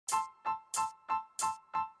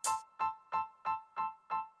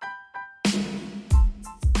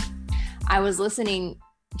I was listening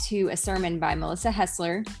to a sermon by Melissa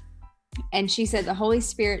Hessler, and she said the Holy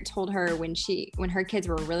Spirit told her when her kids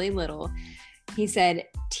were really little, he said,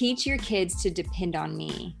 teach your kids to depend on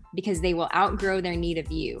me because they will outgrow their need of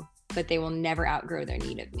you, but they will never outgrow their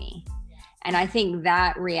need of me. And I think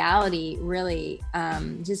that reality really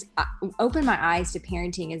just opened my eyes to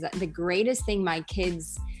parenting, is that the greatest thing my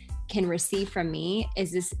kids can receive from me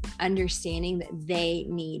is this understanding that they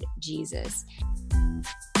need Jesus.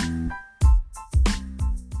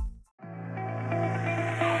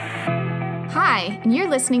 Hi, and you're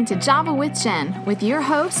listening to Java with Jen with your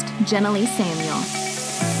host, Jenna Lee Samuel.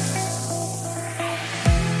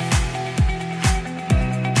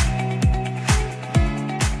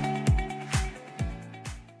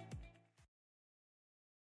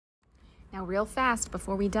 Now, real fast,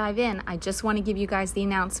 before we dive in, I just want to give you guys the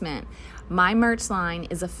announcement. My merch line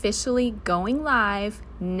is officially going live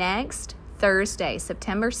next Thursday,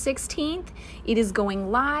 September 16th. It is going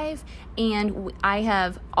live, and I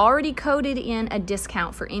have already coded in a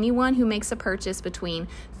discount for anyone who makes a purchase between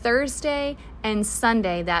Thursday and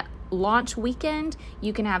Sunday. That launch weekend,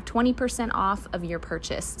 you can have 20% off of your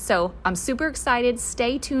purchase. So I'm super excited.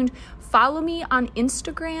 Stay tuned. Follow me on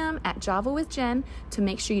Instagram at Java with Jen to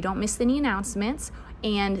make sure you don't miss any announcements.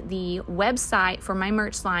 And the website for my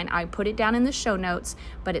merch line, I put it down in the show notes,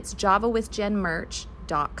 but it's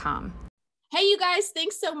javawithjenmerch.com. Hey, you guys,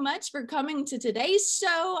 thanks so much for coming to today's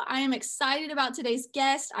show. I am excited about today's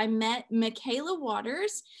guest. I met Michaela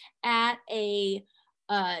Waters at a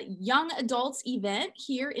young adults event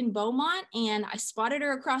here in Beaumont, and I spotted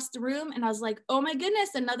her across the room, and I was like, oh my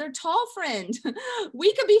goodness, another tall friend.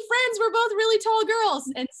 We could be friends. We're both really tall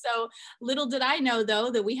girls. And so little did I know,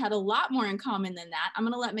 though, that we had a lot more in common than that. I'm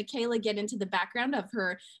going to let Michaela get into the background of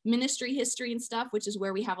her ministry history and stuff, which is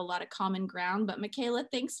where we have a lot of common ground. But Michaela,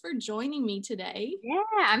 thanks for joining me today. Yeah,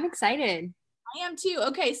 I'm excited. I am too.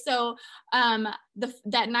 Okay, so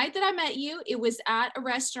that night that I met you, it was at a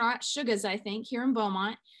restaurant, Sugar's, I think, here in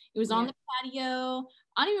Beaumont. It was on the patio.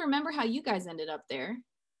 I don't even remember how you guys ended up there.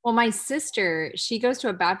 Well, my sister, she goes to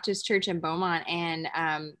a Baptist church in Beaumont, and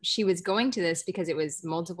she was going to this because it was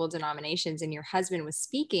multiple denominations, and your husband was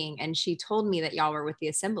speaking, and she told me that y'all were with the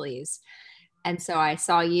Assemblies. And so I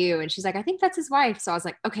saw you, and she's like, I think that's his wife. So I was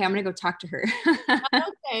like, okay, I'm going to go talk to her.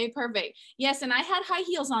 Okay, perfect. Yes. And I had high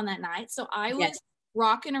heels on that night. So I was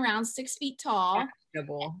rocking around 6 feet tall.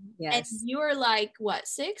 Yes. And you were like, what,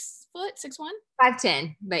 6 foot, 6'1"?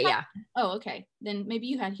 5'10", but yeah. Oh, okay. Then maybe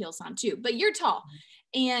you had heels on too, but you're tall.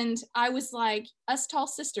 And I was like, us tall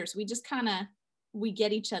sisters, we just we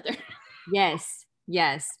get each other. Yes.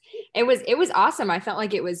 It was awesome. I felt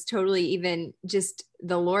like it was totally even just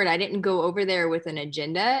the Lord. I didn't go over there with an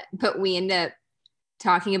agenda, but we end up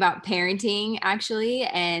talking about parenting actually.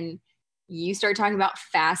 And you start talking about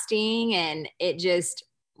fasting, and it just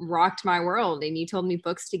rocked my world. And you told me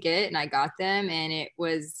books to get, and I got them, and it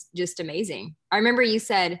was just amazing. I remember you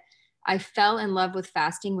said, I fell in love with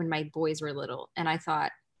fasting when my boys were little. And I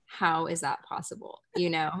thought, how is that possible?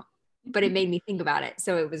 But it made me think about it.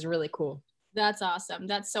 So it was really cool. That's awesome.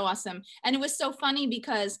 That's so awesome. And it was so funny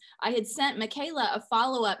because I had sent Michaela a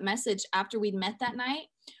follow-up message after we'd met that night,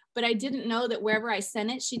 but I didn't know that wherever I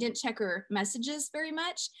sent it, she didn't check her messages very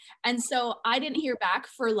much. And so I didn't hear back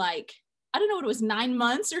for like, I don't know what it was, 9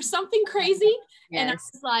 months or something crazy. Yes. And I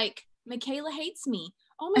was like, Michaela hates me.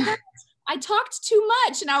 Oh my God, I talked too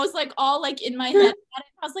much. And I was like, all like in my head.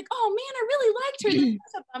 I was like, oh man, I really liked her. This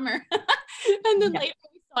was a bummer. And then later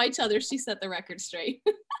we saw each other. She set the record straight.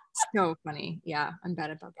 So funny. Yeah, I'm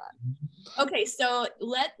bad about that. Okay, so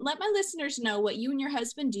let my listeners know what you and your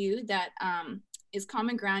husband do that is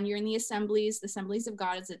common ground. You're in the Assemblies of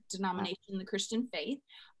God is a denomination in the Christian faith.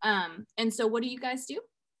 And so what do you guys do?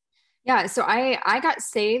 Yeah, so I got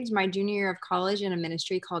saved my junior year of college in a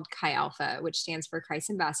ministry called Chi Alpha, which stands for Christ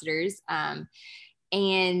Ambassadors. I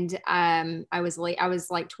was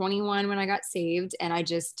like 21 when I got saved, and I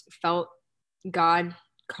just felt God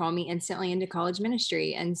call me instantly into college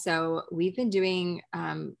ministry. And so we've been doing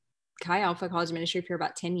Chi Alpha college ministry for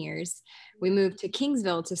about 10 years. We moved to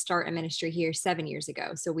Kingsville to start a ministry here 7 years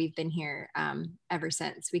ago. So we've been here ever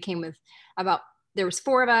since. We came with there was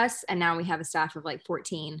 4 of us, and now we have a staff of like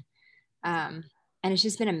 14. And it's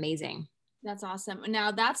just been amazing. That's awesome.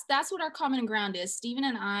 Now that's what our common ground is. Stephen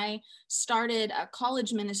and I started a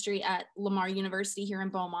college ministry at Lamar University here in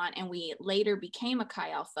Beaumont, and we later became a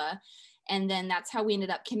Chi Alpha. And then that's how we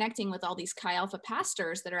ended up connecting with all these Chi Alpha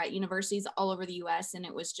pastors that are at universities all over the US. And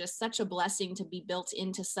it was just such a blessing to be built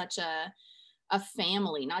into such a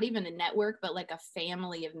family, not even a network, but like a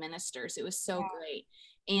family of ministers. It was so great.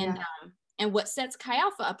 And what sets Chi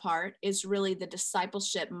Alpha apart is really the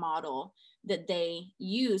discipleship model that they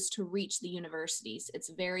use to reach the universities. It's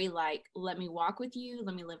very like, let me walk with you,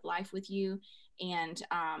 let me live life with you. And,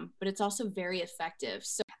 but it's also very effective.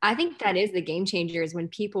 So I think that is the game changer, is when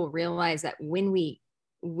people realize that when we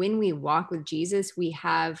walk with Jesus, we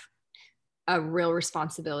have a real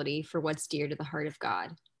responsibility for what's dear to the heart of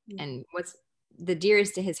God. And what's the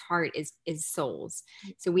dearest to his heart is souls.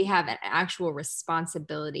 So we have an actual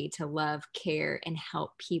responsibility to love, care, and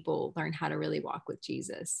help people learn how to really walk with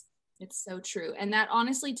Jesus. It's so true. And that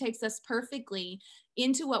honestly takes us perfectly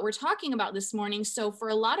into what we're talking about this morning. So for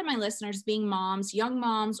a lot of my listeners, being moms, young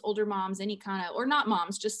moms, older moms, any kind of, or not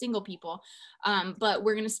moms, just single people. But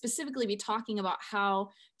we're going to specifically be talking about how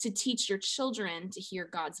to teach your children to hear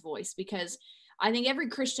God's voice, because I think every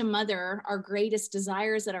Christian mother, our greatest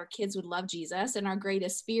desire is that our kids would love Jesus, and our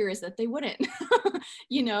greatest fear is that they wouldn't,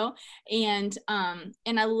 you know? And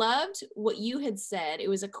I loved what you had said. It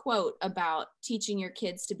was a quote about teaching your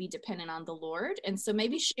kids to be dependent on the Lord. And so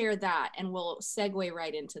maybe share that and we'll segue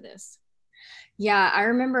right into this. Yeah, I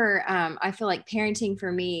remember, I feel like parenting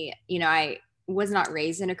for me, you know, I was not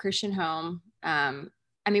raised in a Christian home.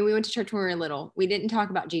 I mean, we went to church when we were little. We didn't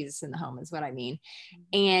talk about Jesus in the home, is what I mean.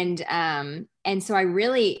 And so I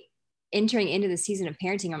really, entering into the season of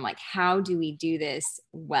parenting, I'm like, how do we do this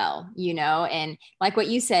well, you know? And like what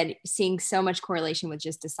you said, seeing so much correlation with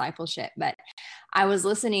just discipleship. But I was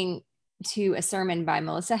listening to a sermon by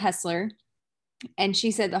Melissa Hessler, and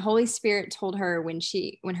she said the Holy Spirit told her when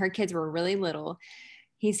her kids were really little,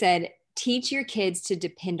 he said, teach your kids to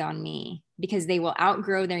depend on me, because they will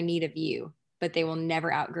outgrow their need of you, but they will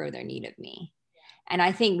never outgrow their need of me. And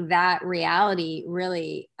I think that reality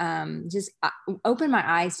really just opened my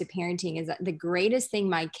eyes to parenting, is that the greatest thing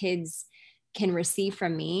my kids can receive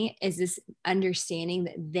from me is this understanding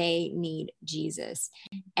that they need Jesus,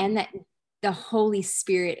 and that the Holy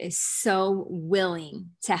Spirit is so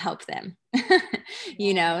willing to help them,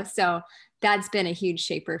 you know? So that's been a huge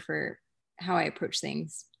shaper for how I approach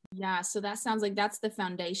things. Yeah. So that sounds like that's the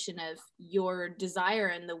foundation of your desire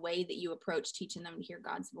and the way that you approach teaching them to hear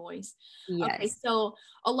God's voice. Yes. Okay. So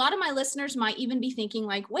a lot of my listeners might even be thinking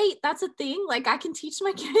like, wait, that's a thing. Like I can teach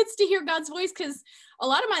my kids to hear God's voice. Cause a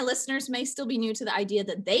lot of my listeners may still be new to the idea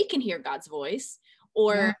that they can hear God's voice,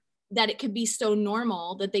 or that it could be so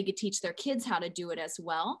normal that they could teach their kids how to do it as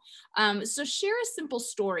well. So share a simple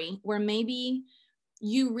story where maybe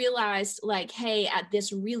you realized like, hey, at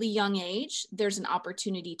this really young age, there's an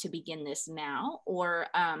opportunity to begin this now, or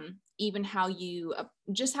even how you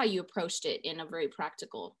approached it in a very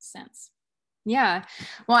practical sense. Yeah.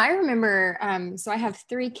 Well, I remember, so I have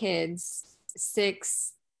 3 kids,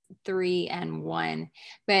 6, 3, and 1.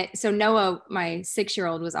 But so Noah, my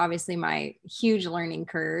 6-year-old, was obviously my huge learning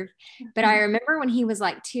curve. But I remember when he was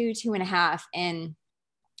like 2, 2.5, and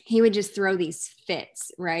he would just throw these fits,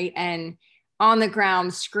 right? And on the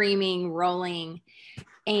ground, screaming, rolling.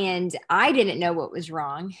 And I didn't know what was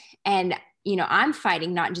wrong. And, you know, I'm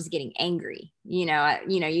fighting, not just getting angry, you know,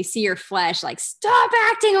 you see your flesh like, stop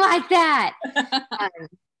acting like that.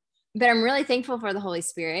 But I'm really thankful for the Holy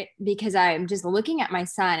Spirit, because I'm just looking at my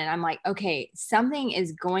son and I'm like, okay, something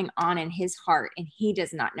is going on in his heart and he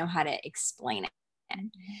does not know how to explain it.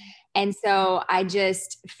 And so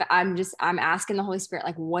I'm asking the Holy Spirit,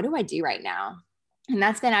 like, what do I do right now? And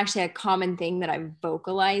that's been actually a common thing that I've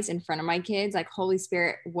vocalized in front of my kids, like, Holy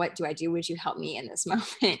Spirit, what do I do? Would you help me in this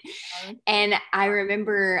moment? And I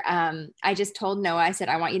remember I just told Noah, I said,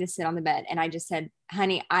 I want you to sit on the bed. And I just said,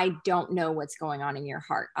 honey, I don't know what's going on in your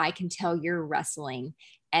heart. I can tell you're wrestling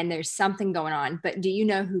and there's something going on, but do you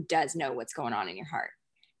know who does know what's going on in your heart?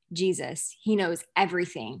 Jesus. He knows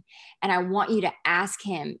everything. And I want you to ask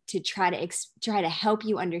him to try to help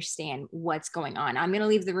you understand what's going on. I'm going to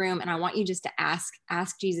leave the room and I want you just to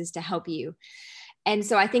ask Jesus to help you. And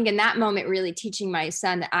so I think in that moment, really teaching my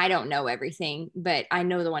son that I don't know everything, but I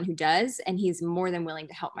know the one who does. And he's more than willing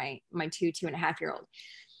to help my 2.5-year-old.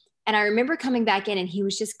 And I remember coming back in and he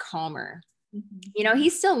was just calmer. You know,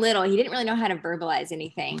 he's still little. He didn't really know how to verbalize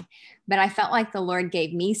anything, but I felt like the Lord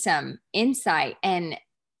gave me some insight, and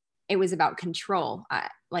it was about control.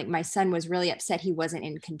 Like my son was really upset he wasn't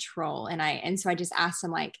in control. And so I just asked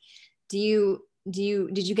him, like, did you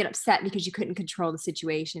get upset because you couldn't control the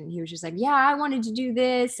situation? And he was just like, yeah, I wanted to do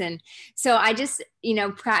this. And so I just,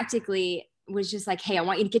 practically was just like, hey, I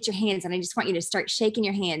want you to get your hands, and I just want you to start shaking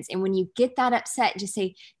your hands. And when you get that upset, just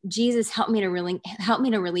say, Jesus, help me to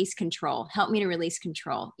release control. Help me to release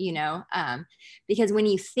control, because when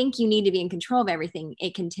you think you need to be in control of everything,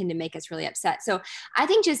 it can tend to make us really upset. So I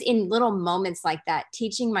think just in little moments like that,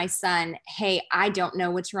 teaching my son, hey, I don't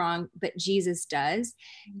know what's wrong, but Jesus does.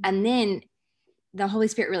 And then the Holy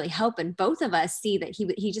Spirit really help, and both of us see that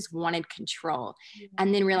he just wanted control,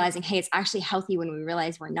 and then realizing, hey, it's actually healthy when we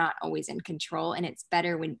realize we're not always in control, and it's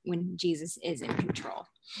better when Jesus is in control.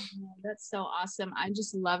 Oh, that's so awesome. I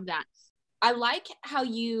just love that. I like how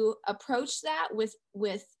you approach that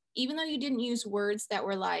with even though you didn't use words that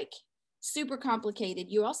were like super complicated,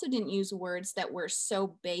 you also didn't use words that were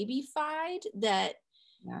so babyfied that,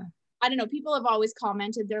 yeah. I don't know, people have always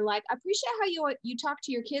commented, they're like, I appreciate how you talk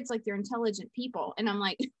to your kids like they're intelligent people. And I'm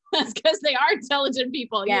like, that's because they are intelligent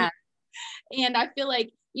people. Yeah. You know? And I feel like,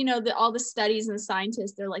 you know, all the studies and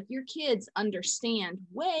scientists, they're like, your kids understand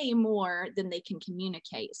way more than they can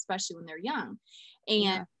communicate, especially when they're young.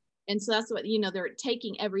 And so that's what, you know, they're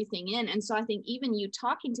taking everything in. And so I think even you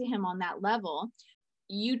talking to him on that level,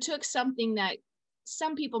 you took something that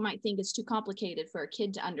some people might think is too complicated for a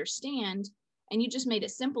kid to understand, and you just made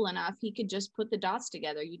it simple enough. He could just put the dots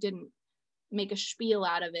together. You didn't make a spiel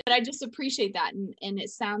out of it. But I just appreciate that. And it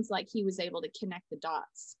sounds like he was able to connect the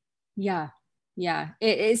dots. Yeah. Yeah.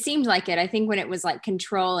 It seemed like it. I think when it was like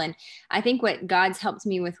control, and I think what God's helped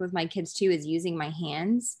me with my kids too is using my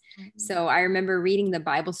hands. Mm-hmm. So I remember reading the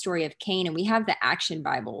Bible story of Cain, and we have the Action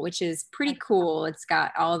Bible, which is pretty cool. It's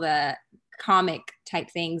got all the comic type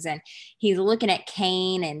things, and he's looking at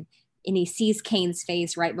Cain, and he sees Cain's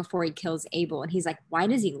face right before he kills Abel. And he's like, why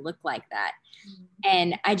does he look like that? Mm-hmm.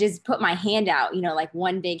 And I just put my hand out, you know, like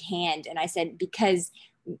one big hand. And I said, because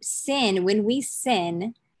when we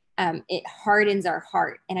sin, it hardens our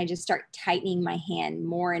heart. And I just start tightening my hand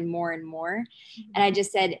more and more and more. Mm-hmm. And I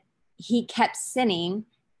just said, he kept sinning,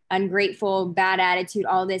 ungrateful, bad attitude,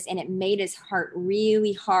 all this. And it made his heart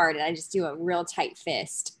really hard. And I just do a real tight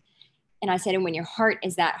fist. And I said, and when your heart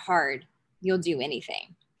is that hard, you'll do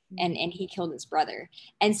anything. And he killed his brother.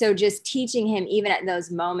 And so just teaching him, even at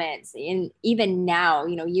those moments, and even now,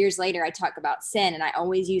 you know, years later, I talk about sin, and I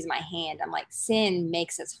always use my hand. I'm like, sin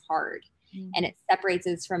makes us hard, and it separates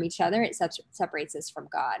us from each other. It separates us from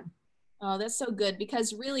God. Oh, that's so good,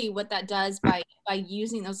 because really what that does by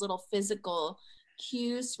using those little physical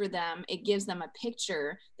cues for them, it gives them a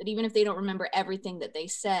picture that even if they don't remember everything that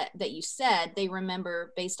you said, they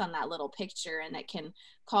remember based on that little picture, and that can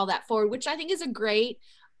call that forward, which I think is a great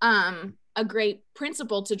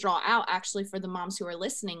principle to draw out, actually, for the moms who are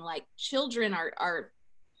listening. Like, children are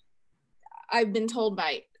I've been told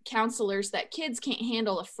by counselors that kids can't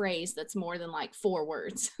handle a phrase that's more than like 4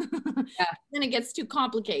 words. Yeah. Then it gets too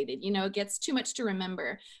complicated, you know, it gets too much to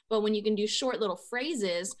remember. But when you can do short little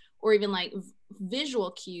phrases, or even like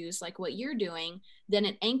visual cues like what you're doing, then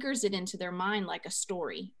it anchors it into their mind like a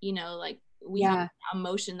story, you know, like we have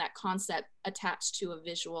emotion, that concept attached to a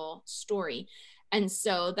visual story. And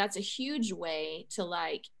so that's a huge way to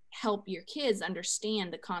like help your kids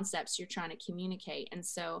understand the concepts you're trying to communicate. And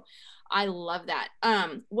so I love that.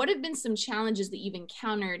 What have been some challenges that you've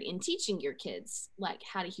encountered in teaching your kids, like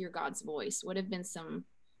how to hear God's voice? What have been some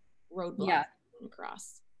roadblocks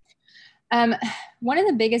across? One of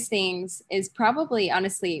the biggest things is probably,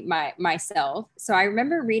 honestly, myself. So I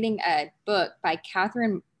remember reading a book by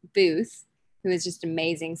Catherine Booth, who is just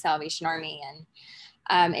amazing, Salvation Army,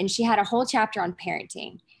 and she had a whole chapter on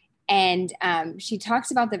parenting. And she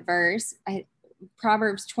talks about the verse,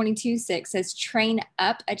 Proverbs 22:6 says, train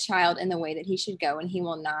up a child in the way that he should go, and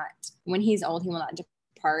when he's old, he will not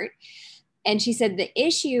depart. And she said the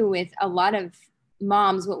issue with a lot of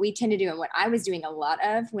moms, what we tend to do, and what I was doing a lot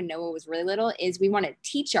of when Noah was really little, is we want to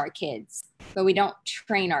teach our kids, but we don't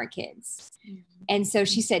train our kids. Mm-hmm. And so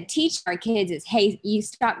she said, teach our kids is, hey, you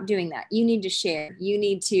stop doing that. You need to share. You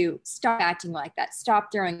need to stop acting like that.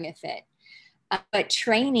 Stop throwing a fit. But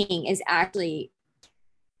training is actually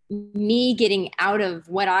me getting out of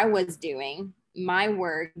what I was doing, my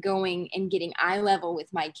work, going and getting eye level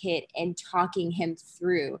with my kid and talking him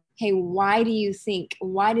through, hey, why did you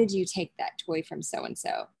take that toy from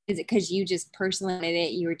so-and-so? Is it because you just personally wanted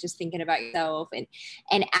it? You were just thinking about yourself,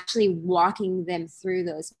 and actually walking them through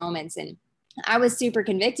those moments. And I was super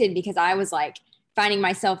convicted, because I was like finding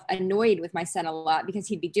myself annoyed with my son a lot, because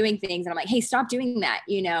he'd be doing things and I'm like, hey, stop doing that,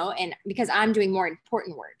 you know, and because I'm doing more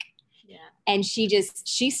important work. Yeah. And she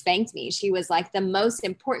spanked me. She was like, the most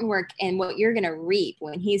important work and what you're going to reap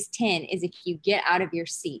when he's 10 is if you get out of your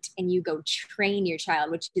seat and you go train your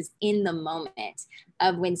child, which is in the moment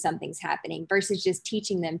of when something's happening, versus just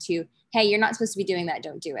teaching them to, hey, you're not supposed to be doing that.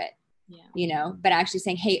 Don't do it. Yeah. You know, but actually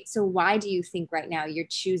saying, hey, so why do you think right now you're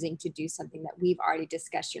choosing to do something that we've already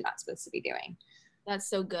discussed you're not supposed to be doing? That's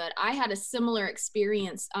so good. I had a similar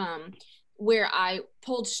experience where I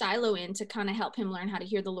pulled Shiloh in to kind of help him learn how to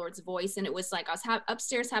hear the Lord's voice. And it was like I was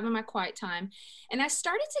upstairs having my quiet time, and I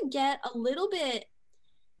started to get a little bit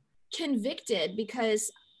convicted,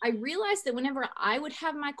 because I realized that whenever I would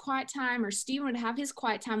have my quiet time or Stephen would have his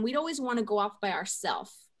quiet time, we'd always want to go off by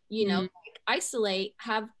ourselves, like isolate,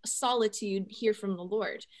 have solitude, hear from the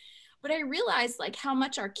Lord. But I realized like how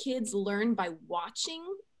much our kids learn by watching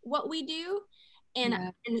what we do. And,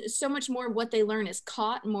 and so much more of what they learn is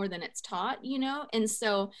caught more than it's taught, And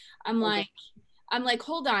so I'm like,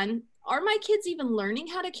 hold on. Are my kids even learning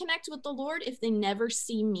how to connect with the Lord if they never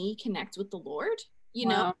see me connect with the Lord?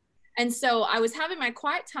 Wow. And so I was having my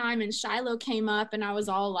quiet time and Shiloh came up and I was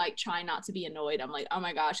all like trying not to be annoyed. I'm like, oh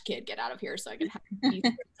my gosh, kid, get out of here so I can have peace.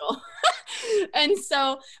 And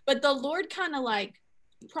so, but the Lord kind of like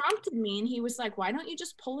prompted me and he was like, why don't you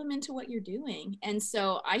just pull him into what you're doing? And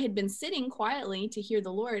so I had been sitting quietly to hear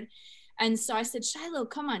the Lord. And so I said, Shiloh,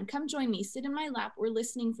 come on, come join me. Sit in my lap. We're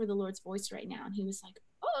listening for the Lord's voice right now. And he was like,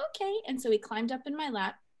 oh, okay. And so he climbed up in my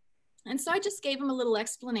lap. And so I just gave him a little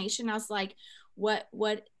explanation. I was like,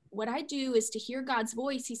 what I do is to hear God's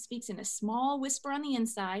voice. He speaks in a small whisper on the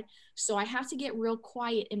inside. So I have to get real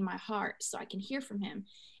quiet in my heart so I can hear from him.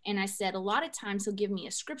 And I said, a lot of times he'll give me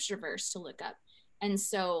a scripture verse to look up. And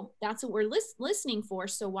so that's what we're listening for.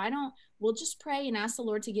 So we'll just pray and ask the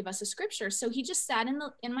Lord to give us a scripture. So he just sat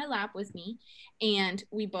in my lap with me and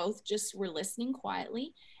we both just were listening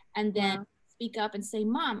quietly. And then speak up and say,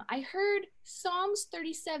 Mom, I heard Psalms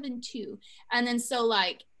 37:2. And then so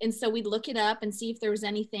we'd look it up and see if there was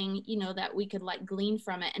anything, that we could like glean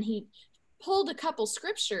from it. And he pulled a couple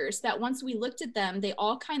scriptures that once we looked at them, they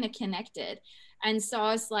all kind of connected. And so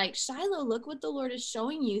I was like, Shiloh, look what the Lord is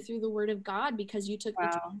showing you through the word of God because you took the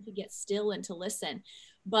time to get still and to listen.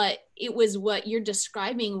 But it was what you're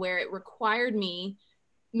describing where it required me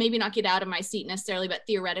maybe not get out of my seat necessarily, but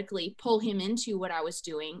theoretically pull him into what I was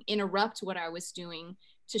doing, interrupt what I was doing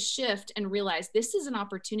to shift and realize this is an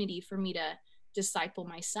opportunity for me to disciple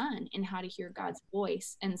my son and how to hear God's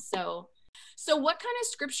voice. And so what kind of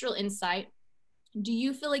scriptural insight do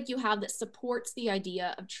you feel like you have that supports the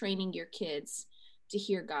idea of training your kids to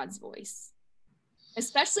hear God's voice?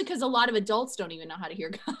 Especially because a lot of adults don't even know how to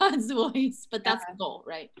hear God's voice, but that's the goal,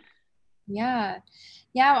 right? Yeah.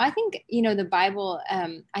 Yeah. I think, the Bible,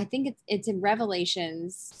 I think it's in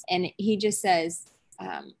Revelations and he just says,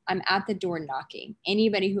 I'm at the door knocking.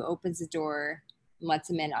 Anybody who opens the door and lets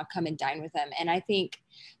them in, I'll come and dine with them. And I think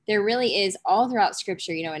there really is all throughout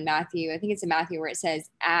scripture, in Matthew, I think it's in Matthew where it says,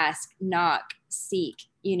 ask, knock, seek,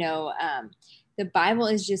 the Bible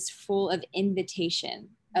is just full of invitation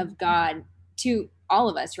of God to all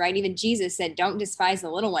of us, right? Even Jesus said, don't despise the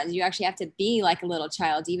little ones. You actually have to be like a little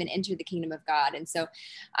child to even enter the kingdom of God. And so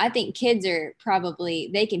I think kids are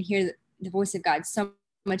they can hear the voice of God so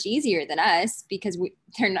much easier than us because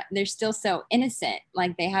they're still so innocent.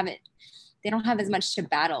 Like they don't have as much to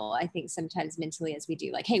battle, I think, sometimes mentally as we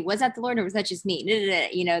do. Like, hey, was that the Lord or was that just me?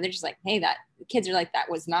 They're just like, hey, the kids are like, that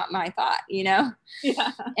was not my thought,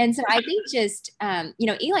 Yeah. And so I think just,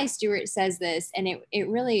 Eli Stewart says this, and it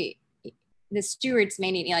really, the Stewart's,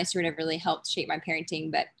 Manny and Eli Stewart have really helped shape my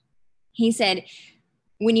parenting. But he said,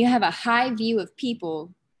 when you have a high view of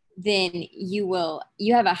people, then you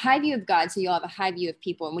have a high view of God. So you'll have a high view of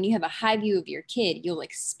people. And when you have a high view of your kid, you'll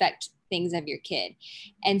expect things of your kid.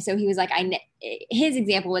 And so he was like, his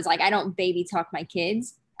example was like, I don't baby talk my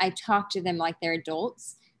kids. I talk to them like they're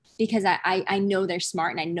adults because I know they're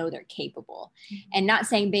smart and I know they're capable. And not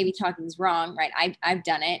saying baby talking is wrong, right? I've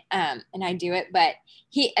done it and I do it, but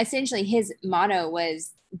his motto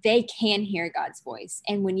was they can hear God's voice.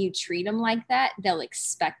 And when you treat them like that, they'll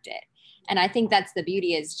expect it. And I think that's the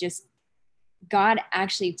beauty is just God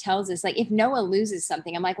actually tells us, like, if Noah loses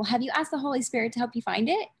something, I'm like, well, have you asked the Holy Spirit to help you find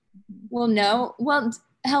it? Well, no. Well,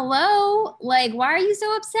 hello. Like, why are you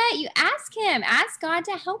so upset? You ask him, ask God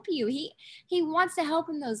to help you. He wants to help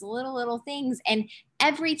in those little things. And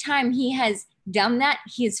every time he has done that,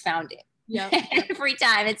 he has found it. Yep. Every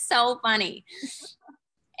time. It's so funny.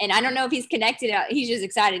 And I don't know if he's connected. He's just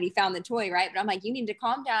excited he found the toy, right? But I'm like, you need to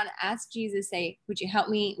calm down, ask Jesus, say, would you help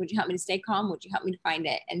me? Would you help me to stay calm? Would you help me to find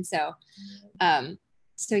it? And so,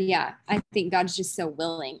 yeah, I think God's just so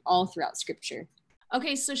willing all throughout scripture.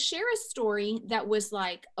 Okay, so share a story that was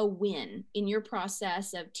like a win in your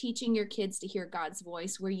process of teaching your kids to hear God's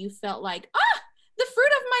voice where you felt like, the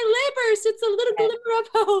fruit of my labors, it's a little glimmer of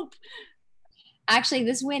hope. Actually,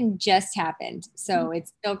 this win just happened. So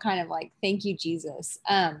it's still kind of like, thank you, Jesus.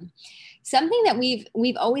 Something that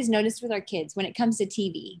we've always noticed with our kids when it comes to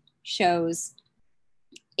TV shows,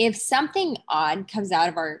 if something odd comes out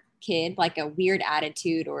of our kid, like a weird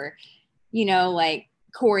attitude or, like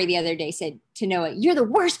Corey the other day said to Noah, you're the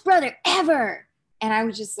worst brother ever. And I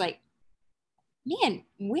was just like, man,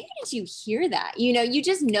 where did you hear that? You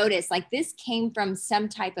just notice like this came from some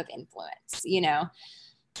type of influence,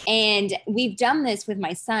 And we've done this with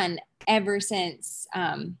my son ever since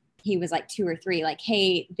he was like 2 or 3. Like,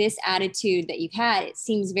 hey, this attitude that you've had, it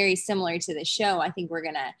seems very similar to the show. I think we're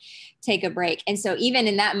going to take a break. And so even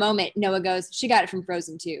in that moment, Noah goes, she got it from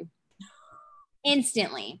Frozen 2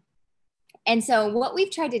 instantly. And so what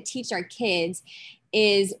we've tried to teach our kids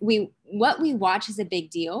is what we watch is a big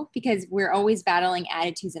deal, because we're always battling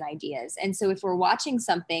attitudes and ideas. And so if we're watching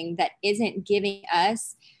something that isn't giving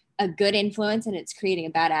us a good influence and it's creating a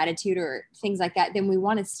bad attitude or things like that, then we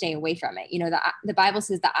want to stay away from it. You know, the Bible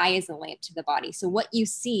says the eye is the lamp to the body. So what you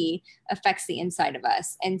see affects the inside of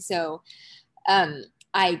us. And so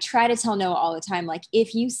I try to tell Noah all the time, like,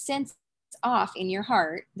 if you sense off in your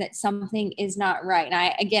heart that something is not right.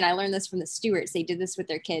 And I learned this from the Stewarts. They did this with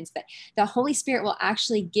their kids, but the Holy Spirit will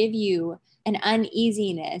actually give you an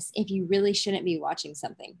uneasiness if you really shouldn't be watching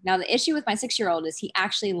something. Now, the issue with my 6-year-old is he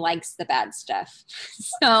actually likes the bad stuff.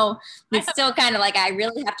 So it's still kind of like, I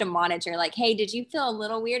really have to monitor, like, hey, did you feel a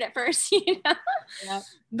little weird at first? You know? Yep.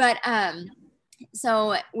 But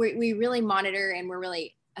so we really monitor, and we're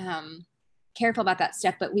really careful about that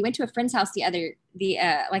stuff. But we went to a friend's house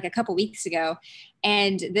like a couple weeks ago,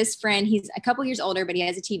 and this friend, he's a couple years older, but he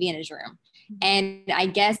has a TV in his room. And I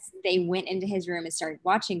guess they went into his room and started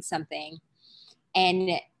watching something.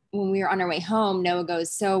 And when we were on our way home, Noah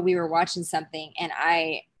goes, so we were watching something, and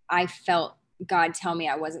I felt God tell me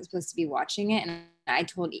I wasn't supposed to be watching it. And I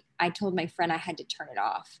told my friend I had to turn it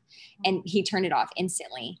off, and he turned it off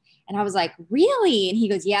instantly. And I was like, really? And he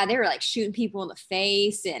goes, yeah, they were like shooting people in the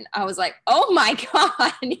face. And I was like, oh my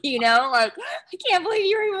God, you know, like, I can't believe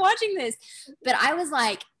you're even watching this. But I was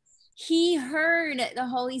like, he heard the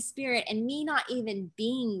Holy Spirit, and me not even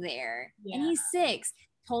being there. Yeah. And he's 6,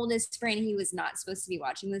 told his friend he was not supposed to be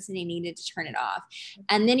watching this and he needed to turn it off.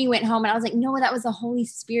 And then he went home, and I was like, no, that was the Holy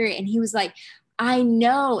Spirit. And he was like, I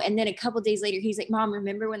know. And then a couple days later, he's like, Mom,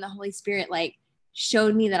 remember when the Holy Spirit like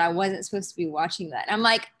showed me that I wasn't supposed to be watching that? And I'm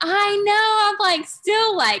like, I know. I'm like,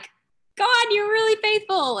 still like, God, you're really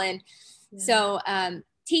faithful. And so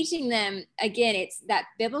teaching them, again, it's that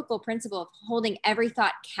biblical principle of holding every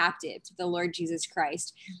thought captive to the Lord Jesus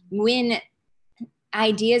Christ. When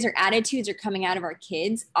ideas or attitudes are coming out of our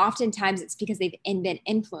kids, oftentimes it's because they've been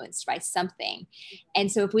influenced by something. And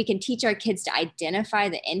so if we can teach our kids to identify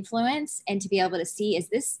the influence and to be able to see, is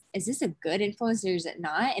this a good influence or is it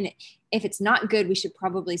not? And if it's not good, we should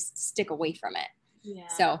probably stick away from it. Yeah.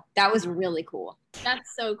 So that was really cool.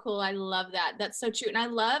 That's so cool. I love that. That's so true.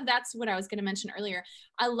 And that's what I was going to mention earlier.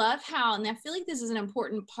 I love how, and I feel like this is an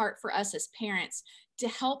important part for us as parents to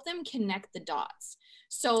help them connect the dots.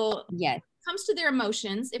 So yes. Comes to their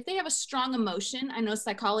emotions, if they have a strong emotion, I know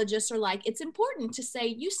psychologists are like, it's important to say,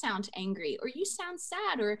 you sound angry, or you sound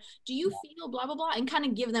sad, or do you feel blah, blah, blah, and kind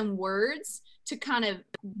of give them words to kind of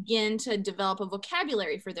begin to develop a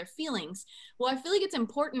vocabulary for their feelings. Well, I feel like it's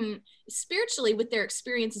important spiritually with their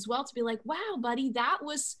experience as well to be like, wow, buddy, that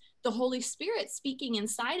was the Holy Spirit speaking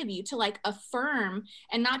inside of you, to like affirm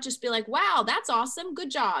and not just be like, wow, that's awesome,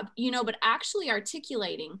 good job, you know, but actually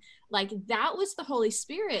articulating like that was the Holy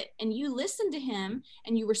Spirit and you listened to him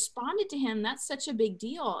and you responded to him. That's such a big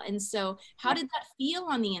deal. And so how did that feel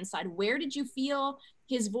on the inside? Where did you feel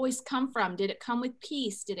his voice come from? Did it come with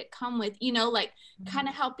peace? Did it come with, you know, like kind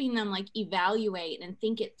of helping them like evaluate and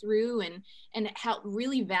think it through and help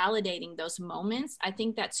really validating those moments. I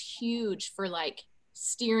think that's huge for like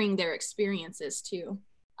steering their experiences too.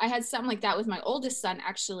 I had something like that with my oldest son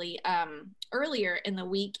actually earlier in the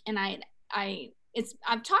week, and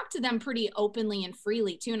I've talked to them pretty openly and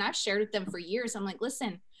freely too, and I've shared with them for years. I'm like,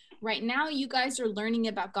 listen, right now you guys are learning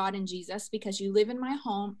about God and Jesus because you live in my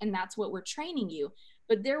home, and that's what we're training you.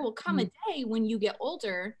 But there will come a day when you get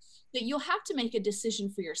older that you'll have to make a decision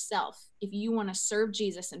for yourself if you want to serve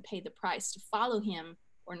Jesus and pay the price to follow him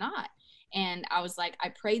or not. And I was like, I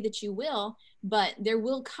pray that you will, but there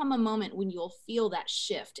will come a moment when you'll feel that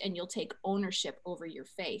shift and you'll take ownership over your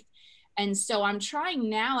faith. And so I'm trying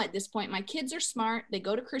now at this point. My kids are smart. They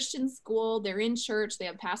go to Christian school. They're in church. They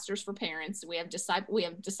have pastors for parents. We have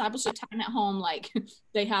discipleship time at home. Like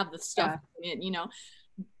they have the stuff, you know,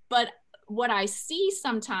 but what I see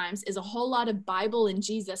sometimes is a whole lot of Bible and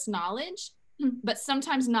Jesus knowledge, but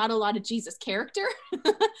sometimes not a lot of Jesus character.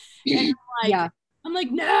 And I'm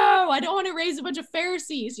like, no, I don't want to raise a bunch of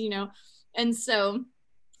Pharisees, you know? And so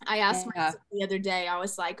I asked myself the other day, I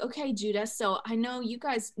was like, okay, Judah, so I know you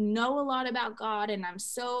guys know a lot about God, and I'm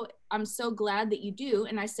so glad that you do.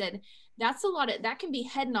 And I said, that's a lot of, that can be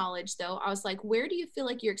head knowledge though. I was like, where do you feel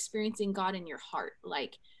like you're experiencing God in your heart?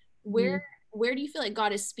 Like where do you feel like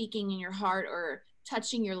God is speaking in your heart or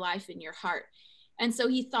touching your life in your heart? And so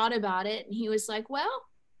he thought about it and he was like, well,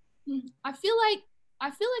 I feel like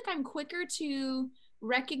I feel like I'm quicker to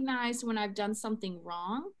recognize when I've done something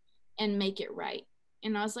wrong and make it right.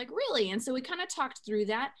 And I was like, really? And so we kind of talked through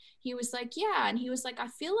that. He was like, yeah. And he was like, I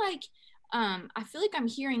feel like I'm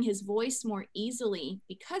hearing his voice more easily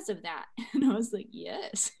because of that. And I was like,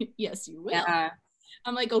 yes, yes, you will. Yeah.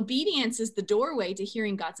 I'm like, obedience is the doorway to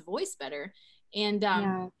hearing God's voice better. And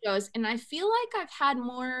Yeah. he goes, and I feel like I've had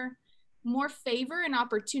more favor and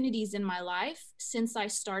opportunities in my life since I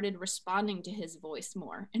started responding to his voice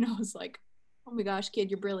more. And I was like, oh my gosh, kid,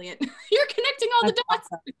 you're brilliant. You're connecting all That's the dots.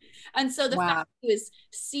 awesome. And so the Wow. fact he was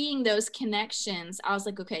seeing those connections, I was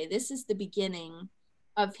like, okay, this is the beginning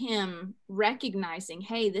of him recognizing,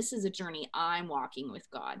 hey, this is a journey I'm walking with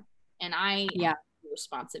God. And I Yeah.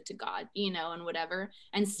 responsive to God, you know, and whatever,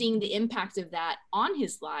 and seeing the impact of that on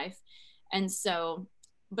his life. And so,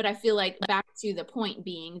 but I feel like back to the point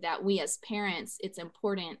being that we as parents, it's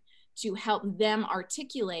important to help them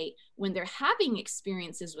articulate when they're having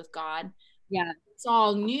experiences with God. Yeah. It's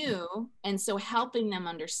all new. And so helping them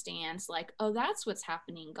understand, like, oh, that's what's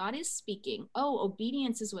happening. God is speaking. Oh,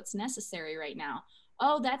 obedience is what's necessary right now.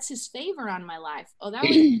 Oh, that's his favor on my life. Oh, that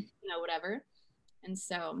was, you know, whatever. And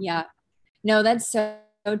so, Yeah. No, that's so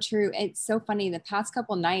true. It's so funny. The past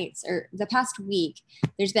couple nights or the past week,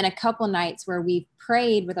 there's been a couple nights where we've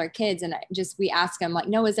prayed with our kids and we ask them like,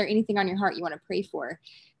 no, is there anything on your heart you want to pray for?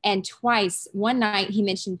 And twice, one night he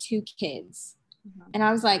mentioned 2 kids. And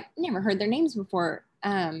I was like, never heard their names before.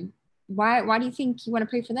 Why do you think you want to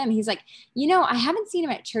pray for them? He's like, I haven't seen him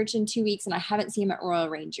at church in 2 weeks and I haven't seen him at Royal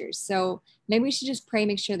Rangers. So maybe we should just pray,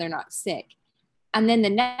 make sure they're not sick. And then the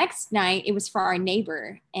next night it was for our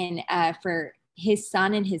neighbor and for his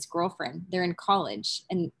son and his girlfriend. They're in college.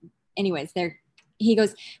 And anyways, we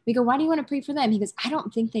go, why do you want to pray for them? He goes, I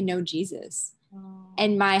don't think they know Jesus.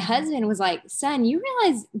 And my husband was like, son, you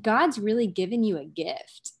realize God's really given you a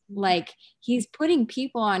gift. Like he's putting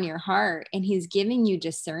people on your heart and he's giving you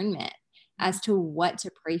discernment as to what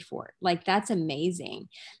to pray for. Like, that's amazing.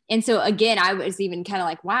 And so again, I was even kind of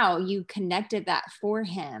like, wow, you connected that for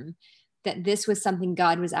him, that this was something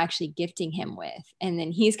God was actually gifting him with. And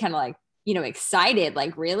then he's kind of like, excited,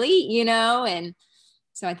 like, really, and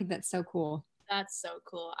so I think that's so cool. That's so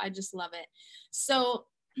cool. I just love it. So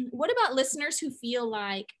what about listeners who feel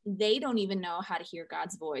like they don't even know how to hear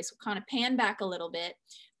God's voice? We'll kind of pan back a little bit.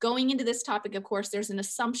 Going into this topic, of course, there's an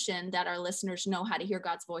assumption that our listeners know how to hear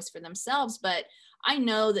God's voice for themselves, but I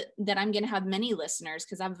know that I'm going to have many listeners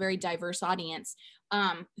because I have a very diverse audience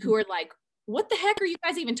who are like, what the heck are you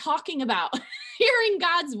guys even talking about? Hearing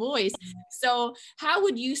God's voice. So how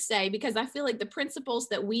would you say, because I feel like the principles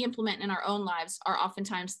that we implement in our own lives are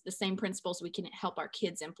oftentimes the same principles we can help our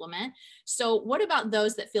kids implement. So what about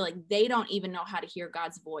those that feel like they don't even know how to hear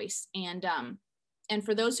God's voice? And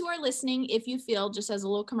for those who are listening, if you feel, just as a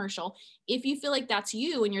little commercial, if you feel like that's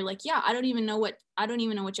you and you're like, yeah, I don't even know what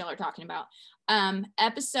y'all are talking about. I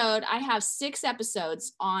have 6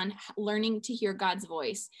 episodes on learning to hear God's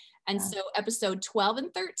voice. And so episode 12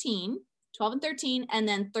 and 13, and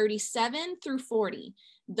then 37 through 40,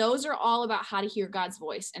 those are all about how to hear God's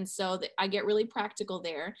voice. And so I get really practical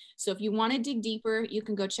there. So if you want to dig deeper, you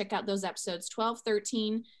can go check out those episodes 12,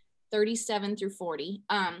 13, 37 through 40.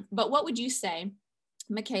 But what would you say,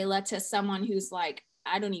 Michaela, to someone who's like,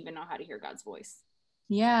 I don't even know how to hear God's voice?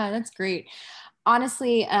 Yeah, that's great.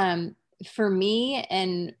 Honestly, for me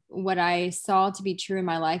and what I saw to be true in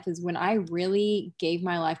my life is when I really gave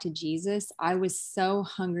my life to Jesus, I was so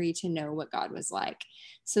hungry to know what God was like.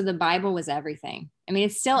 So the Bible was everything. I mean,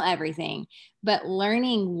 it's still everything, but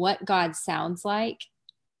learning what God sounds like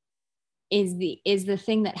is the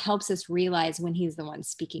thing that helps us realize when he's the one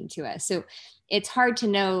speaking to us. So it's hard to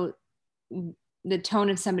know the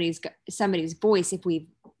tone of somebody's voice if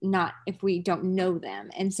we don't know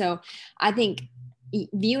them. And so I think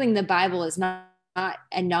viewing the Bible is not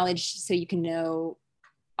a knowledge so you can know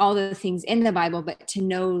all the things in the Bible, but to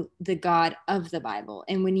know the God of the Bible.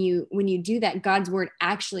 And when you do that, God's word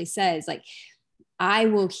actually says, like, I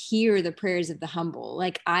will hear the prayers of the humble.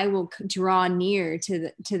 Like, I will draw near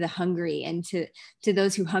to the hungry, and to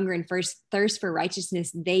those who hunger and thirst for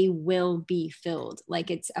righteousness, they will be filled. Like,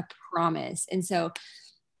 it's a promise. And so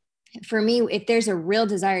for me, if there's a real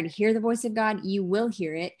desire to hear the voice of God, you will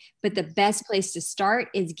hear it. But the best place to start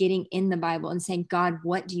is getting in the Bible and saying, God,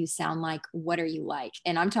 what do you sound like? What are you like?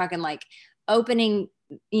 And I'm talking like opening,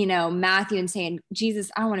 Matthew and saying,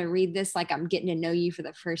 Jesus, I want to read this like I'm getting to know you for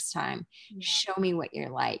the first time. Yeah. Show me what you're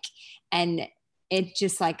like. And it's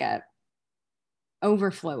just like a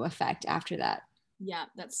overflow effect after that. Yeah,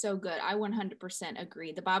 that's so good. I 100%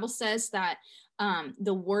 agree. The Bible says that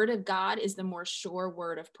the word of God is the more sure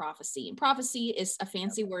word of prophecy. And prophecy is a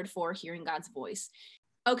fancy word for hearing God's voice.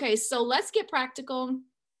 Okay, so let's get practical.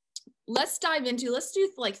 Let's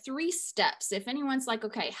do like 3 steps. If anyone's like,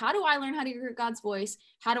 okay, how do I learn how to hear God's voice?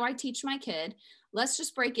 How do I teach my kid? Let's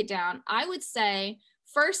just break it down. I would say,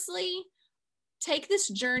 firstly, take this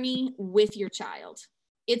journey with your child.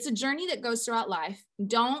 It's a journey that goes throughout life.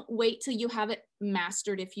 Don't wait till you have it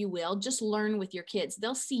mastered, if you will. Just learn with your kids.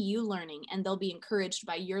 They'll see you learning and they'll be encouraged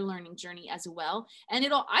by your learning journey as well. And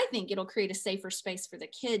I think it'll create a safer space for the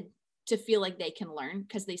kid to feel like they can learn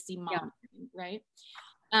because they see mom, right?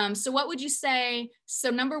 So what would you say? So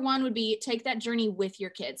number 1 would be take that journey with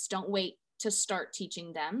your kids. Don't wait to start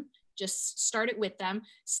teaching them. Just start it with them.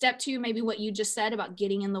 Step 2, maybe what you just said about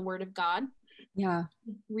getting in the Word of God. Yeah.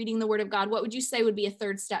 Reading the Word of God. What would you say would be a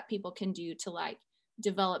 3rd step people can do to like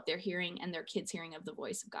develop their hearing and their kids' hearing of the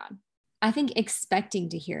voice of God? I think expecting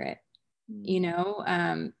to hear it,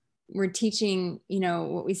 we're teaching,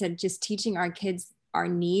 what we said, just teaching our kids our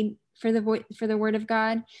need for the Word of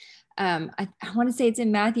God. I want to say it's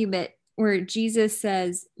in Matthew, but where Jesus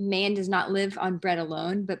says, man does not live on bread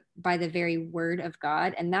alone, but by the very word of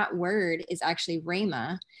God. And that word is actually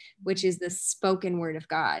rhema, which is the spoken word of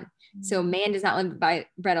God. So man does not live by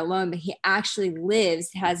bread alone, but he actually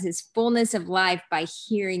has his fullness of life by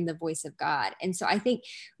hearing the voice of God. And so I think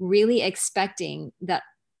really expecting that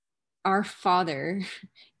our Father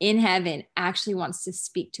in heaven actually wants to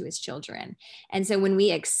speak to his children. And so when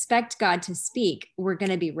we expect God to speak, we're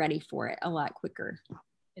going to be ready for it a lot quicker.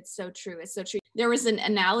 It's so true. It's so true. There was an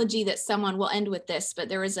analogy that someone, will end with this, but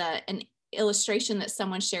there was an illustration that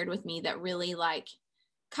someone shared with me that really like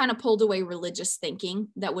kind of pulled away religious thinking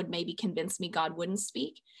that would maybe convince me God wouldn't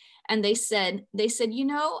speak. And they said,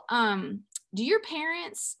 do your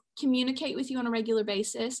parents communicate with you on a regular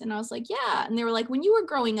basis? And I was like, yeah. And they were like, when you were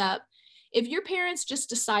growing up, if your parents just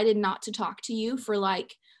decided not to talk to you for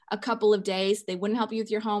like a couple of days, they wouldn't help you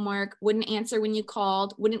with your homework, wouldn't answer when you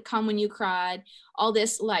called, wouldn't come when you cried, all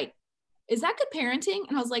this, like, is that good parenting?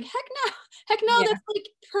 And I was like, heck no, yeah. That's like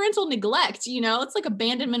parental neglect, it's like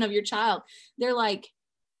abandonment of your child. They're like,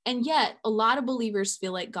 and yet a lot of believers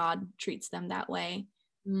feel like God treats them that way.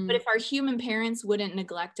 But if our human parents wouldn't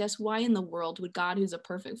neglect us, why in the world would God, who's a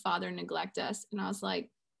perfect father, neglect us? And I was like,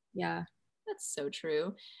 yeah, that's so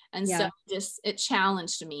true. And so it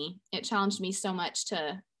challenged me. It challenged me so much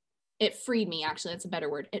it freed me, actually, that's a better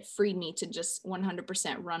word. It freed me to just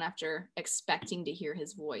 100% run after expecting to hear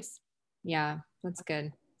his voice. Yeah, that's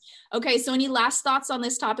good. Okay, so any last thoughts on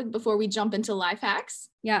this topic before we jump into life hacks?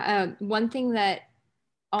 Yeah, one thing that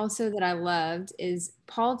I loved is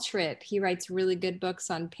Paul Tripp. He writes really good books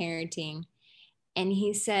on parenting. And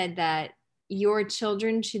he said that your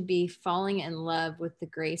children should be falling in love with the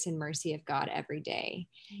grace and mercy of God every day.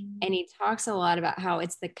 And he talks a lot about how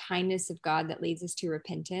it's the kindness of God that leads us to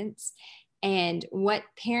repentance. And what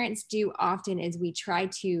parents do often is we try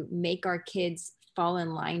to make our kids fall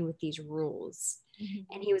in line with these rules.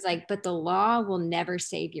 And he was like, but the law will never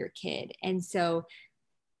save your kid. And so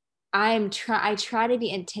I try to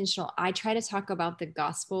be intentional. I try to talk about the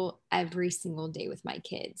gospel every single day with my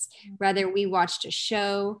kids, whether we watched a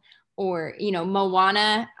show or,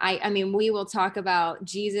 Moana. I mean, we will talk about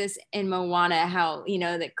Jesus and Moana, how,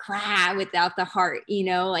 the crab without the heart,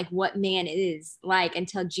 like what man is like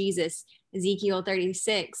until Jesus, Ezekiel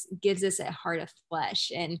 36, gives us a heart of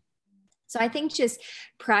flesh. And so I think just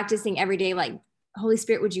practicing every day, like, Holy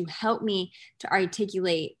Spirit, would you help me to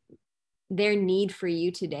articulate their need for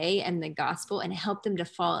you today and the gospel and help them to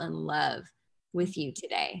fall in love with you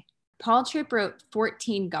today. Paul Tripp wrote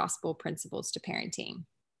 14 gospel principles to parenting.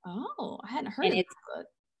 Oh, I hadn't heard of it's that.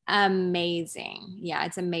 Amazing. Yeah,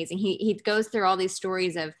 it's amazing. He goes through all these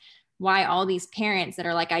stories of why all these parents that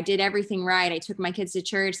are like, I did everything right. I took my kids to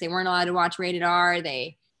church. They weren't allowed to watch rated R.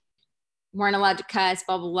 They weren't allowed to cuss,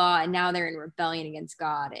 blah, blah, blah. And now they're in rebellion against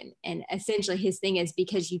God. And essentially his thing is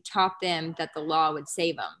because you taught them that the law would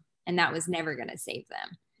save them. And that was never going to save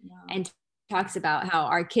them. No. And talks about how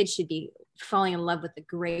our kids should be falling in love with the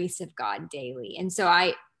grace of God daily. And so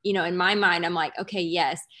I, in my mind, I'm like, okay,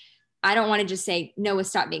 yes, I don't want to just say, Noah,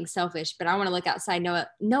 stop being selfish, but I want to look outside. Noah,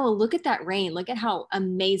 look at that rain. Look at how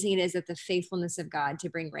amazing it is at the faithfulness of God to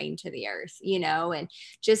bring rain to the earth, and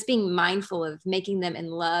just being mindful of making them in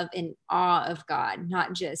love and awe of God,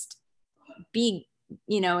 not just be,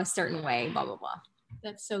 a certain way, blah, blah, blah.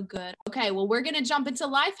 That's so good. Okay, well, we're going to jump into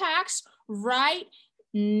life hacks right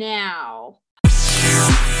now.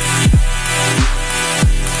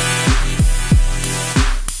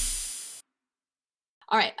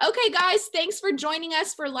 All right. Okay, guys, thanks for joining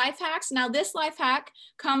us for Life Hacks. Now, this life hack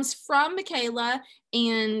comes from Michaela,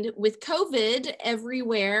 and with COVID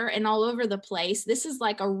everywhere and all over the place, this is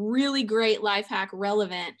like a really great life hack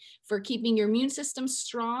relevant for keeping your immune system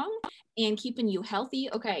strong and keeping you healthy.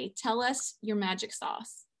 Okay, tell us your magic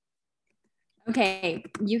sauce. Okay,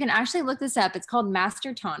 you can actually look this up. It's called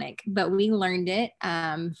Master Tonic, but we learned it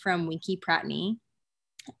from Winky Pratney.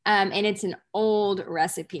 And it's an old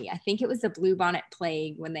recipe. I think it was the Bluebonnet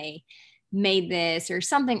Plague when they made this or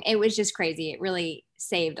something. It was just crazy. It really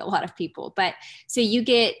saved a lot of people. But so you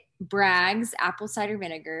get Bragg's apple cider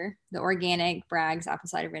vinegar, the organic Bragg's apple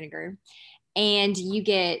cider vinegar, and you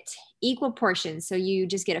get equal portions. So you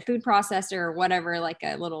just get a food processor or whatever, like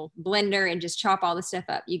a little blender, and just chop all the stuff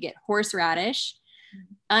up. You get horseradish,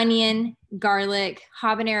 onion, garlic,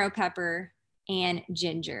 habanero pepper, and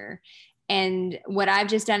ginger. And what I've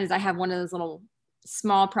just done is I have one of those little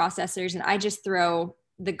small processors, and I just throw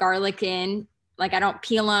the garlic in. Like, I don't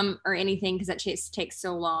peel them or anything because that just takes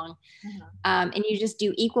so long. And you just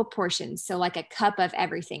do equal portions. So like a cup of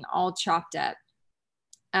everything all chopped up.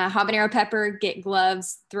 Habanero pepper, get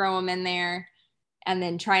gloves, throw them in there, and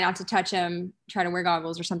then try not to touch them, try to wear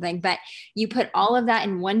goggles or something. But you put all of that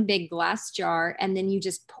in one big glass jar, and then you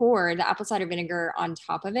just pour the apple cider vinegar on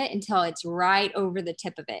top of it until it's right over the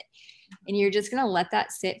tip of it. And you're just going to let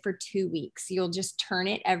that sit for 2 weeks. You'll just turn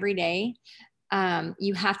it every day.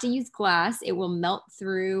 You have to use glass. It will melt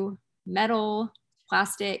through metal,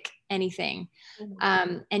 plastic, anything.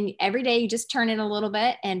 And every day you just turn it a little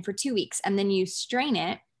bit, and for 2 weeks, and then you strain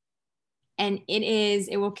it. And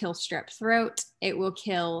it will kill strep throat. It will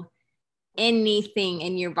kill anything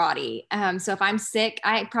in your body. So if I'm sick,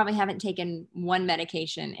 I probably haven't taken one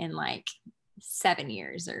medication in like 7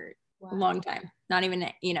 years or a long time, not even,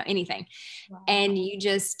 anything. Wow. And you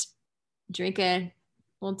just drink a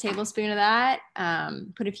little tablespoon of that,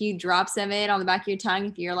 put a few drops of it on the back of your tongue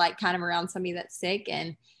if you're like kind of around somebody that's sick,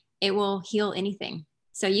 and it will heal anything.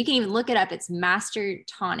 So you can even look it up. It's Master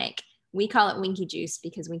Tonic. We call it Winky Juice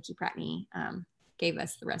because Winky Pratney gave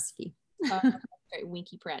us the recipe. Great,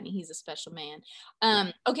 Winky Pratney. He's a special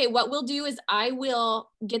man. Okay, what we'll do is I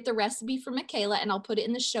will get the recipe from Michaela, and I'll put it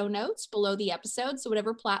in the show notes below the episode. So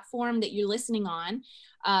whatever platform that you're listening on,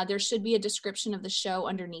 there should be a description of the show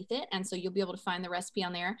underneath it. And so you'll be able to find the recipe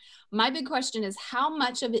on there. My big question is, how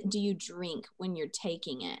much of it do you drink when you're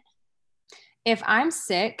taking it? If I'm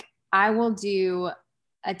sick, I will do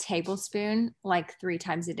a tablespoon like 3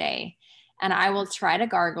 times a day, and I will try to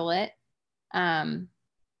gargle it.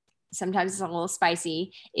 Sometimes it's a little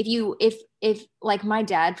spicy. If like my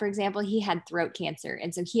dad, for example, he had throat cancer,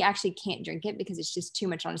 and so he actually can't drink it because it's just too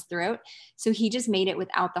much on his throat. So he just made it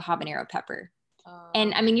without the habanero pepper.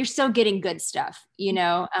 And I mean, you're still getting good stuff,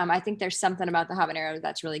 I think there's something about the habanero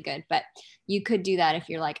that's really good, but you could do that if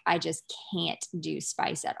you're like, I just can't do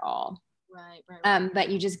spice at all. Right. But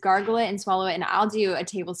you just gargle it and swallow it. And I'll do a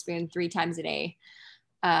tablespoon 3 times a day.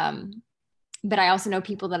 But I also know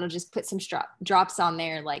people that'll just put some drops on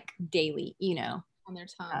there like daily, on their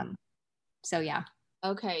tongue. So yeah.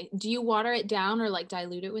 Okay. Do you water it down or like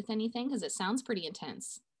dilute it with anything? Because it sounds pretty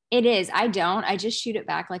intense. It is. I don't. I just shoot it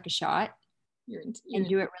back like a shot and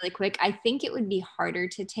do it really quick. I think it would be harder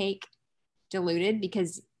to take diluted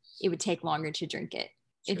because it would take longer to drink it.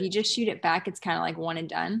 True. If you just shoot it back, it's kind of like one and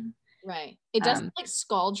done. Right. It doesn't like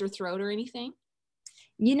scald your throat or anything?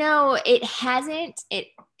 It hasn't.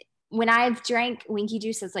 When I've drank Winky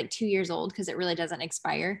Juice that's like 2 years old, because it really doesn't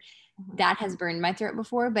expire, that has burned my throat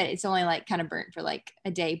before, but it's only like kind of burnt for like a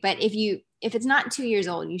day. But if it's not 2 years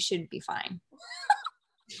old, you should be fine.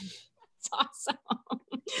 That's awesome.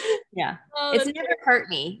 Yeah. It's never hurt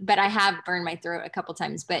me, but I have burned my throat a couple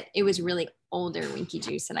times, but it was really older Winky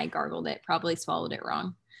Juice and I gargled it, probably swallowed it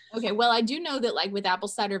wrong. Okay. Well, I do know that like with apple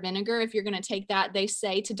cider vinegar, if you're going to take that, they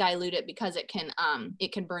say to dilute it because it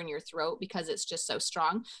can burn your throat because it's just so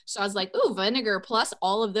strong. So I was like, ooh, vinegar plus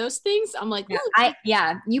all of those things. I'm like,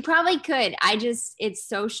 you probably could. It's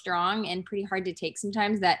so strong and pretty hard to take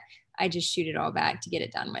sometimes that I just shoot it all back to get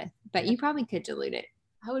it done with, but you probably could dilute it.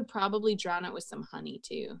 I would probably drown it with some honey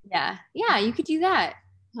too. Yeah. Yeah. You could do that.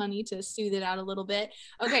 Honey to soothe it out a little bit.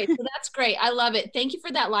 Okay, so that's great. I love it. Thank you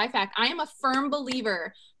for that life hack. I am a firm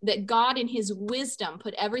believer that God in his wisdom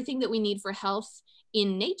put everything that we need for health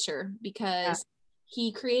in nature because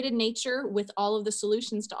he created nature with all of the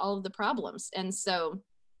solutions to all of the problems. And so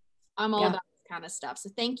I'm all about this kind of stuff. So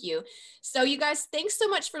thank you. So you guys, thanks so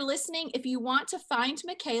much for listening. If you want to find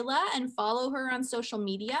Michaela and follow her on social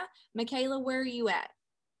media, Michaela, where are you at?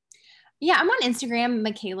 Yeah, I'm on Instagram,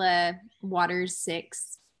 Michaela Waters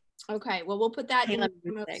 6. Okay, well, we'll put that in.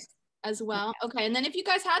 as well. Okay. And then if you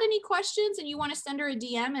guys had any questions and you want to send her a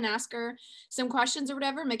DM and ask her some questions or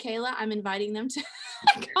whatever, Michaela, I'm inviting them to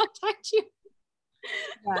contact you.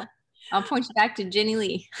 Yeah. I'll point you back to Jenny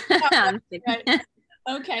Lee. Right.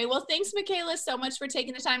 Okay. Well, thanks, Michaela, so much for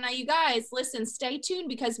taking the time. Now, you guys, listen, stay tuned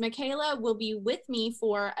because Michaela will be with me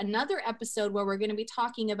for another episode where we're going to be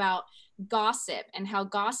talking about gossip and how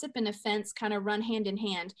gossip and offense kind of run hand in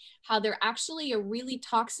hand, how they're actually a really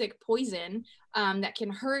toxic poison that can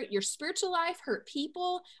hurt your spiritual life, hurt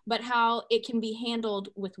people, but how it can be handled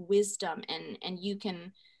with wisdom and you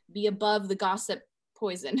can be above the gossip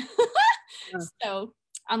poison. Yeah. So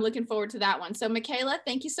I'm looking forward to that one. So Michaela,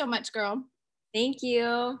 thank you so much, girl. Thank you.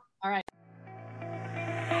 All right.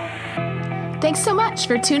 Thanks so much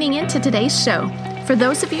for tuning in to today's show. For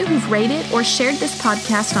those of you who've rated or shared this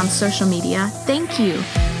podcast on social media, thank you.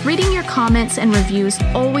 Reading your comments and reviews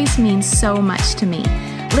always means so much to me.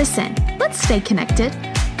 Listen, let's stay connected.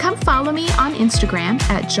 Come follow me on Instagram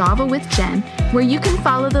at Java with Jen, where you can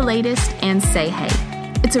follow the latest and say hey.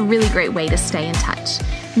 It's a really great way to stay in touch.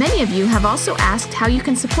 Many of you have also asked how you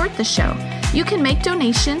can support the show. You can make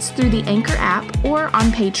donations through the Anchor app or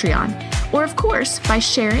on Patreon, or of course by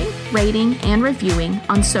sharing, rating, and reviewing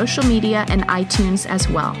on social media and iTunes as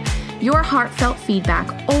well. Your heartfelt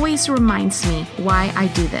feedback always reminds me why I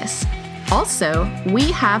do this. Also,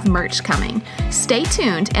 we have merch coming. Stay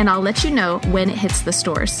tuned and I'll let you know when it hits the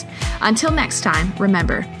stores. Until next time,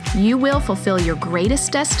 remember, you will fulfill your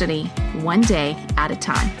greatest destiny one day at a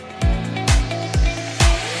time.